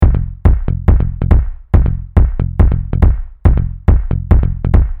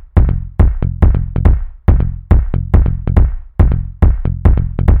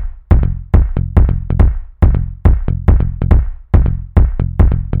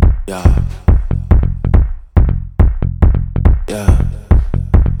Yeah, yeah,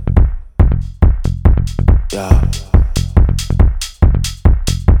 yeah,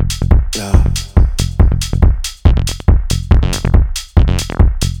 yeah.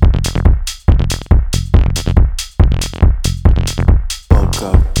 Woke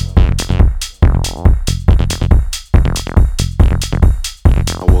up.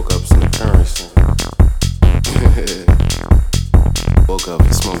 I woke up some currency. Woke up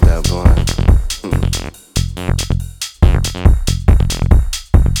and smoked that blunt.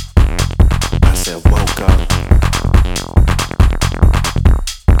 I said, woke up.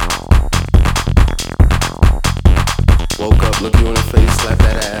 Woke up, look you in the face, slap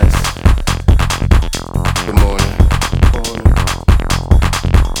that ass. Good morning.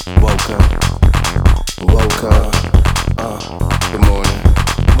 Woke up. Woke up. Good morning.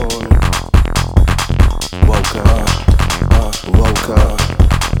 Woke up. Woke up.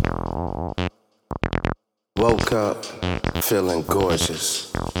 Woke up. Feeling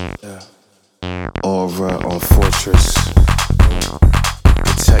gorgeous. Yeah. Aura on fortress.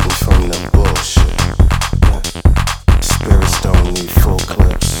 Protect me from the bullshit. Spirits don't need full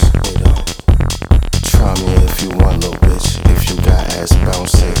clips. Try me if you want, little bitch. If you got ass,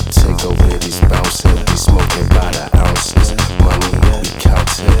 bounce it. Take over these bounce it. Be smoking by the ounces. Money, we count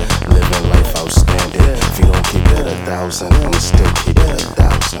it. Living life outstanding. If you don't keep it 1,000, I'ma still keep it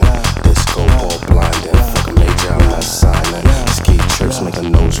 1,000. Disco ball blinding. Fuck a major, I'm not signing. Ski trips make a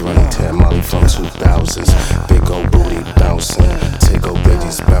nose running. 10 Molly from 2000s. Big old booty bouncing. Take over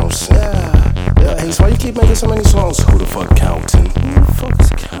these bouncing. Hey, so why you keep making so many songs? Who the fuck counting? Who the fuck is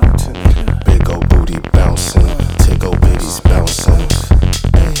counting? Big old booty bouncing. Take old bitties bouncing.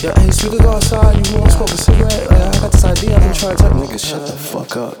 Hey, so we could go outside. You wanna smoke a cigarette? I got this idea. I've been trying to tell niggas, shut the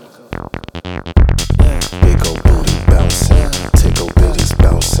fuck up. Big old booty bouncing. Take old bitties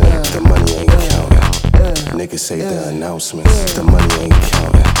bouncing. The money ain't counting. Niggas say the announcements. The money ain't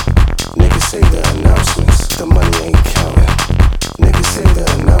counting. Niggas say the announcements. The money ain't counting. Niggas say the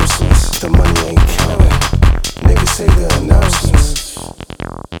announcements. The money ain't counting. Niggas say the announcements.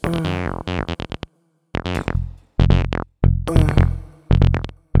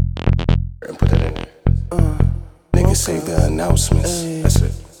 And put that in there. Niggas say the announcements. That's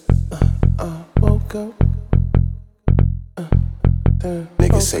it. Woke up.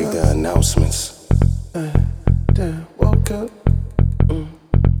 Niggas say the announcements. Woke up.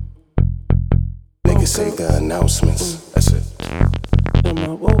 Niggas say the announcements. That's it. I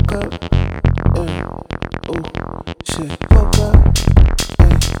woke up. Oh, shit. Woke up.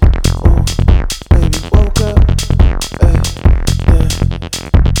 Oh, baby, woke up.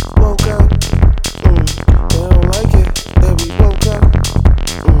 Woke up. They don't like it. Baby, woke up.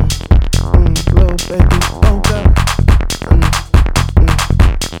 Little baby, woke up.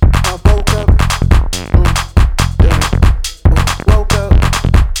 I woke up. Woke up.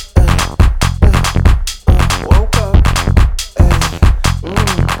 Woke up.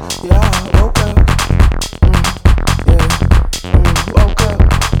 Yeah, I woke up. Yeah. Woke up.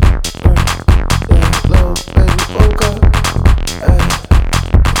 Yeah, little baby, woke up.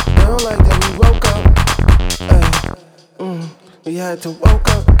 They don't like that we woke up. We had to woke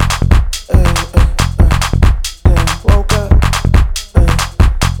up. Yeah, woke up.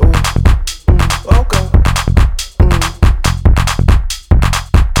 Woke up.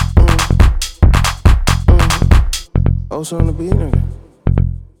 Also on the beat, nigga.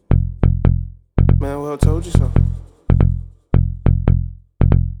 Man, well, I told you so.